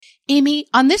Amy,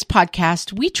 on this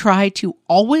podcast, we try to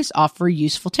always offer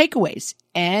useful takeaways.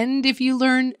 And if you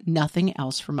learn nothing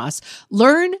else from us,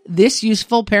 learn this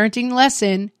useful parenting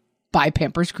lesson by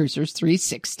Pampers Cruisers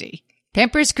 360.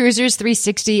 Pampers Cruisers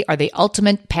 360 are the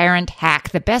ultimate parent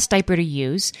hack, the best diaper to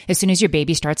use as soon as your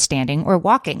baby starts standing or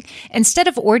walking. Instead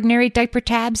of ordinary diaper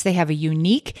tabs, they have a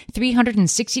unique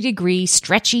 360-degree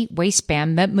stretchy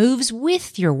waistband that moves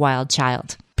with your wild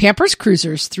child. Pampers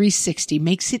Cruisers 360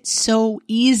 makes it so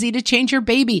easy to change your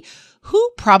baby,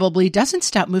 who probably doesn't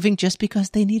stop moving just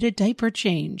because they need a diaper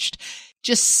changed.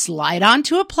 Just slide on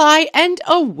to apply and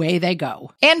away they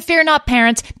go. And fear not,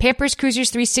 parents, Pampers Cruisers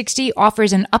 360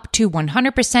 offers an up to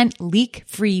 100%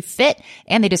 leak-free fit,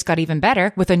 and they just got even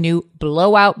better with a new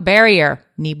blowout barrier.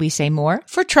 Need we say more?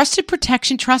 For trusted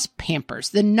protection, trust Pampers,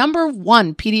 the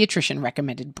 #1 pediatrician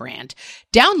recommended brand.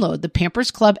 Download the Pampers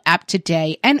Club app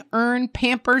today and earn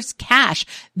Pampers Cash.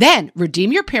 Then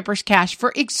redeem your Pampers Cash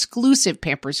for exclusive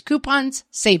Pampers coupons,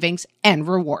 savings, and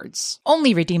rewards.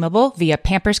 Only redeemable via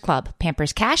Pampers Club.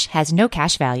 Pampers Cash has no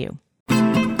cash value.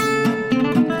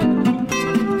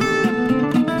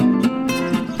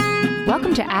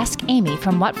 Welcome to Ask Amy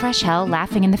from What Fresh Hell,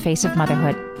 laughing in the face of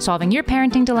motherhood, solving your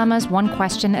parenting dilemmas one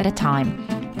question at a time.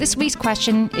 This week's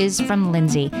question is from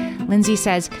Lindsay. Lindsay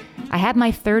says, I had my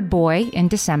third boy in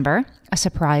December, a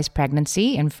surprise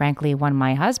pregnancy, and frankly, one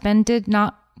my husband did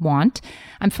not want.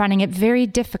 I'm finding it very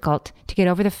difficult to get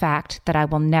over the fact that I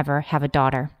will never have a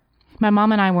daughter. My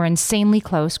mom and I were insanely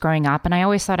close growing up, and I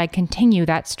always thought I'd continue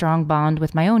that strong bond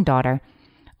with my own daughter.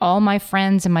 All my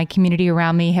friends and my community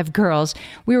around me have girls.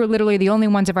 We were literally the only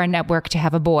ones of our network to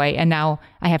have a boy, and now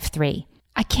I have 3.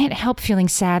 I can't help feeling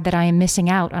sad that I am missing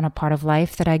out on a part of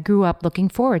life that I grew up looking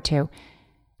forward to.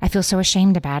 I feel so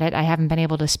ashamed about it. I haven't been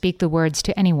able to speak the words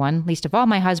to anyone, least of all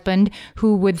my husband,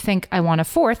 who would think I want a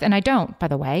 4th, and I don't, by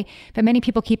the way. But many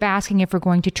people keep asking if we're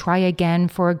going to try again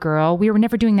for a girl. We were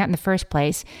never doing that in the first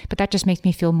place, but that just makes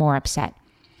me feel more upset.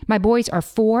 My boys are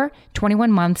 4,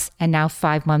 21 months, and now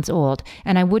 5 months old,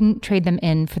 and I wouldn't trade them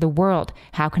in for the world.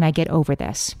 How can I get over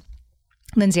this?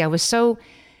 Lindsay, I was so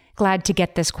glad to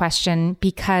get this question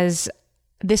because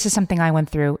this is something I went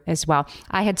through as well.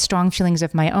 I had strong feelings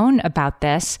of my own about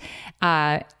this,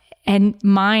 and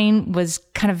mine was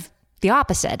kind of the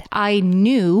opposite. I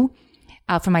knew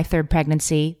for my third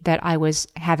pregnancy that I was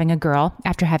having a girl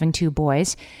after having 2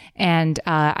 boys. And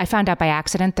I found out by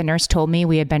accident. The nurse told me.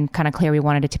 We had been kind of clear we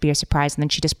wanted it to be a surprise, and then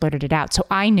she just blurted it out. So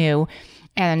I knew,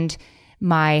 and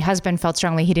my husband felt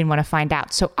strongly he didn't want to find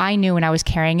out. So I knew, and I was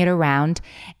carrying it around,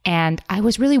 and I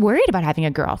was really worried about having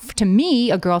a girl. To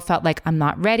me, a girl felt like, I'm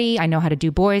not ready. I know how to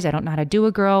do boys. I don't know how to do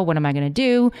a girl. What am I going to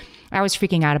do? I was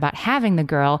freaking out about having the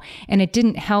girl, and it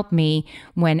didn't help me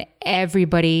when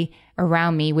everybody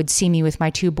around me would see me with my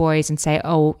 2 boys and say,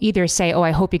 either say, I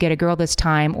hope you get a girl this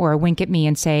time, or wink at me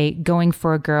and say, going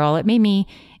for a girl. It made me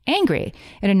angry.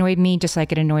 It annoyed me just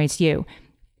like it annoys you.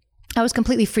 I was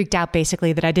completely freaked out,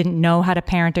 basically, that I didn't know how to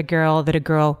parent a girl, that a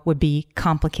girl would be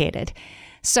complicated.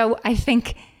 So I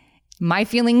think my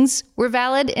feelings were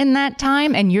valid in that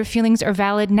time, and your feelings are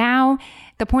valid now.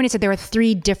 The point is that there are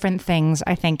 3 different things,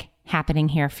 I think, happening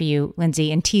here for you,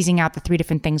 Lindsay, and teasing out the 3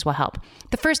 different things will help.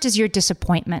 The first is your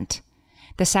disappointment.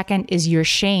 The second is your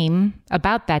shame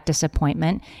about that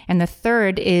disappointment. And the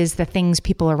third is the things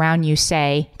people around you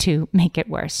say to make it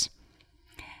worse.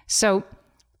 So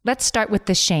let's start with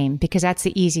the shame, because that's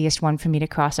the easiest one for me to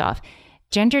cross off.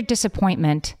 Gender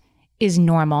disappointment is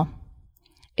normal.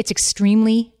 It's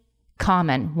extremely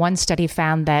common. One study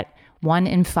found that 1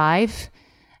 in 5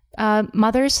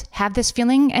 mothers have this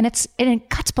feeling, and it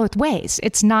cuts both ways.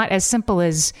 It's not as simple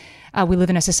as we live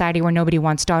in a society where nobody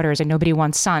wants daughters and nobody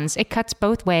wants sons. It cuts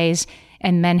both ways,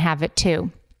 and men have it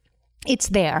too. It's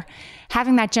there.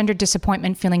 Having that gender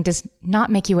disappointment feeling does not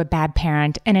make you a bad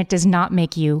parent, and it does not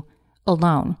make you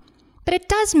alone. But it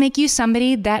does make you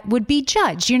somebody that would be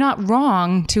judged. You're not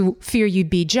wrong to fear you'd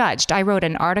be judged. I wrote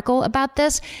an article about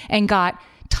this and got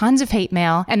tons of hate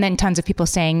mail, and then tons of people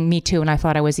saying me too, and I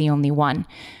thought I was the only one.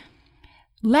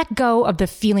 Let go of the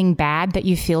feeling bad that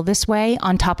you feel this way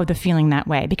on top of the feeling that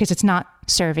way, because it's not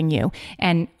serving you.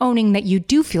 And owning that you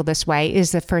do feel this way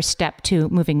is the first step to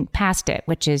moving past it,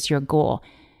 which is your goal.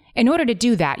 In order to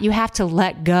do that, you have to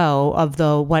let go of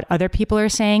what other people are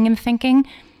saying and thinking.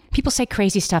 People say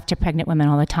crazy stuff to pregnant women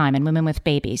all the time, and women with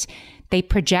babies. They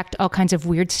project all kinds of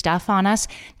weird stuff on us.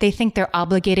 They think they're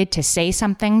obligated to say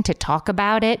something, to talk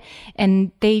about it,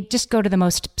 and they just go to the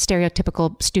most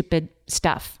stereotypical, stupid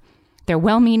stuff. They're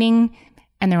well-meaning,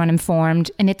 and they're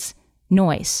uninformed, and it's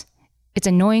noise. It's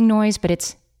annoying noise, but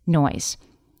it's noise.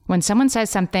 When someone says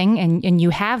something and you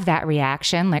have that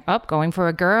reaction, like, going for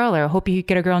a girl, or hope you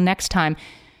get a girl next time,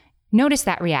 Notice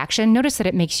that reaction. Notice that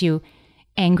it makes you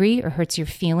angry or hurts your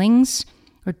feelings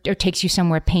or takes you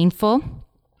somewhere painful.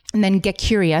 And then get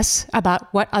curious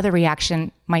about what other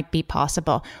reaction might be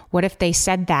possible. What if they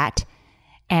said that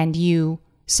and you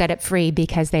set it free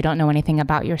because they don't know anything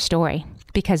about your story?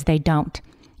 Because they don't.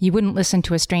 You wouldn't listen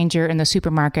to a stranger in the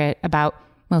supermarket about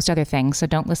most other things, so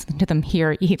don't listen to them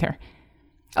here either.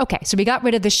 Okay, so we got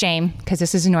rid of the shame, because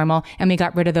this is normal, and we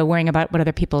got rid of the worrying about what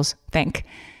other people think.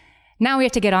 Now we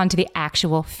have to get on to the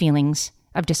actual feelings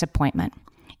of disappointment.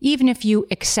 Even if you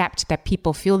accept that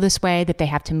people feel this way, that they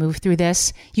have to move through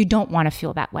this, you don't want to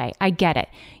feel that way. I get it.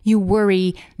 You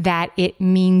worry that it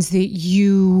means that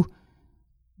you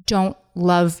don't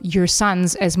love your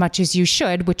sons as much as you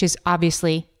should, which is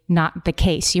obviously not the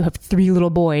case. You have 3 little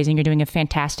boys and you're doing a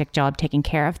fantastic job taking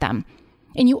care of them.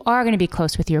 And you are going to be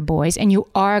close with your boys and you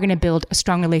are going to build a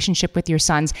strong relationship with your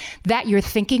sons. That you're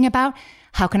thinking about,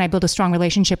 how can I build a strong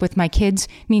relationship with my kids,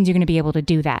 means you're going to be able to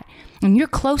do that. And your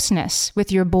closeness with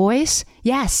your boys,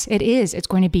 yes, it is. It's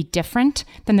going to be different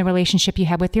than the relationship you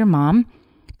have with your mom.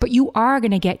 But you are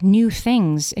going to get new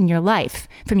things in your life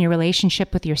from your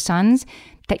relationship with your sons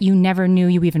that you never knew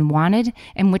you even wanted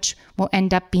and which will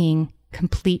end up being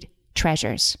complete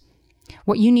treasures.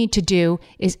 What you need to do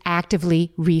is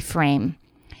actively reframe.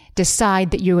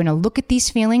 Decide that you're going to look at these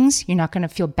feelings. You're not going to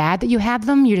feel bad that you have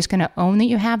them. You're just going to own that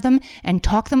you have them and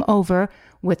talk them over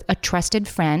with a trusted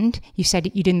friend. You said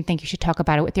you didn't think you should talk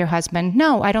about it with your husband.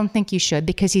 No, I don't think you should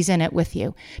because he's in it with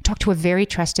you. Talk to a very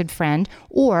trusted friend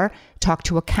or talk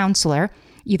to a counselor,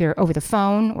 either over the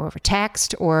phone or over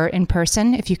text or in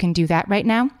person, if you can do that right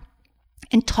now,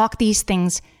 and talk these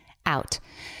things out.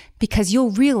 Because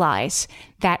you'll realize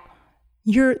that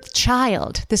your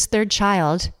child, this third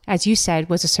child, as you said,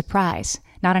 was a surprise,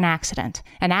 not an accident.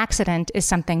 An accident is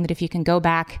something that if you can go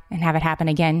back and have it happen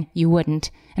again, you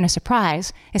wouldn't. And a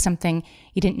surprise is something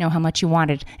you didn't know how much you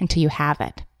wanted until you have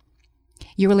it.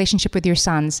 Your relationship with your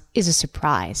sons is a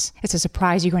surprise. It's a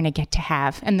surprise you're going to get to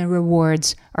have, and the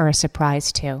rewards are a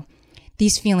surprise too.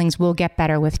 These feelings will get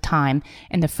better with time,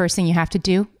 and the first thing you have to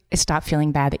do is stop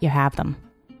feeling bad that you have them.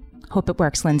 Hope it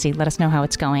works, Lindsay. Let us know how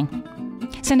it's going.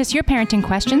 Send us your parenting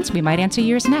questions. We might answer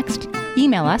yours next.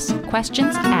 Email us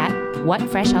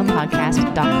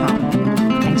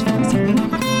questions@whatfreshhellpodcast.com. Thanks for listening.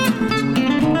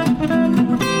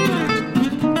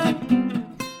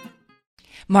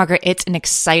 Margaret, it's an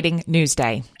exciting news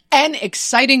day. An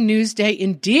exciting news day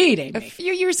indeed, Amy. A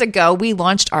few years ago, we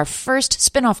launched our first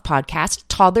spin-off podcast,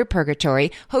 Toddler Purgatory,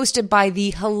 hosted by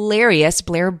the hilarious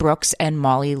Blair Brooks and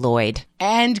Molly Lloyd.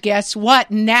 And guess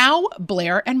what? Now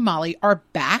Blair and Molly are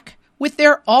back with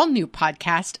their all-new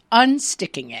podcast,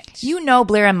 Unsticking It. You know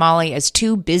Blair and Molly as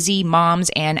 2 busy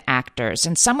moms and actors,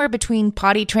 and somewhere between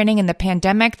potty training and the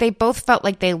pandemic, they both felt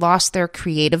like they lost their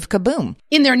creative kaboom.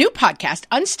 In their new podcast,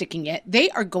 Unsticking It, they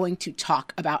are going to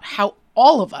talk about how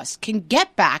all of us can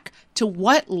get back to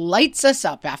what lights us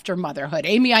up after motherhood.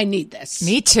 Amy, I need this.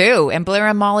 Me too. And Blair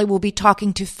and Molly will be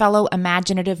talking to fellow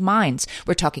imaginative minds.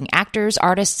 We're talking actors,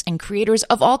 artists, and creators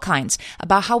of all kinds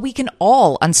about how we can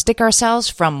all unstick ourselves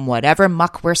from whatever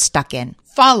muck we're stuck in.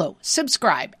 Follow,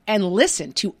 subscribe, and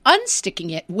listen to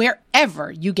Unsticking It wherever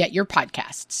you get your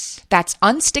podcasts. That's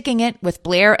Unsticking It with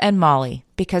Blair and Molly,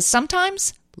 because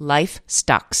sometimes life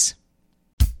sucks.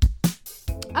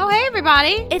 Oh, hey,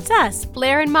 everybody. It's us,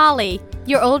 Blair and Molly,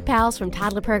 your old pals from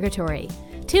Toddler Purgatory.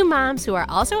 2 moms who are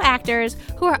also actors,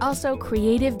 who are also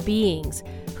creative beings,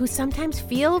 who sometimes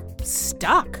feel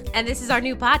stuck. And this is our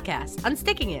new podcast,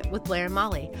 Unsticking It with Blair and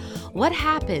Molly. What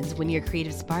happens when your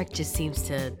creative spark just seems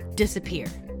to disappear?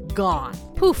 Gone.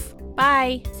 Poof.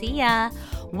 Bye. See ya.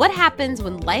 What happens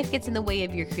when life gets in the way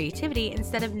of your creativity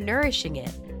instead of nourishing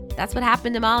it? That's what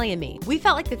happened to Molly and me. We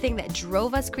felt like the thing that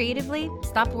drove us creatively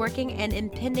stopped working and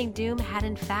impending doom had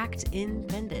in fact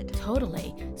impended.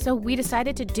 Totally. So we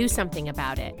decided to do something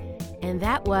about it. And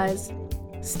that was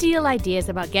steal ideas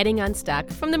about getting unstuck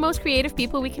from the most creative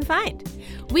people we can find.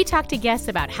 We talked to guests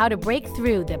about how to break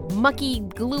through the mucky,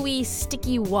 gluey,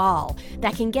 sticky wall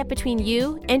that can get between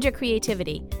you and your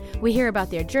creativity. We hear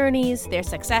about their journeys, their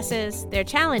successes, their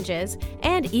challenges,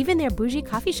 and even their bougie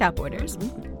coffee shop orders.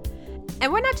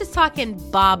 And we're not just talking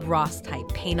Bob Ross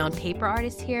type paint on paper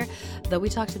artists here, though we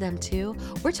talk to them too.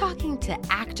 We're talking to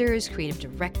actors, creative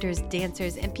directors,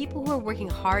 dancers, and people who are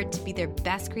working hard to be their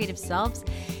best creative selves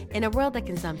in a world that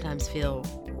can sometimes feel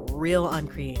real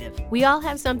uncreative. We all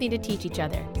have something to teach each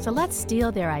other, so let's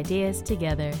steal their ideas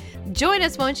together. Join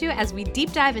us, won't you, as we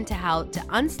deep dive into how to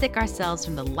unstick ourselves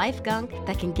from the life gunk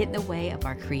that can get in the way of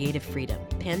our creative freedom.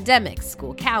 Pandemics,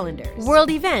 school calendars,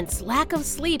 world events, lack of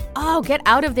sleep. Oh, get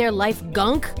out of their life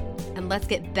gunk. And let's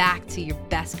get back to your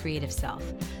best creative self.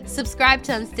 Subscribe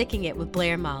to Unsticking It with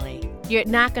Blair and Molly. You're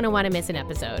not going to want to miss an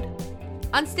episode.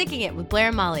 Unsticking It with Blair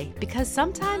and Molly, because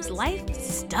sometimes life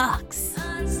sucks.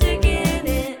 Unsticking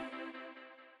it.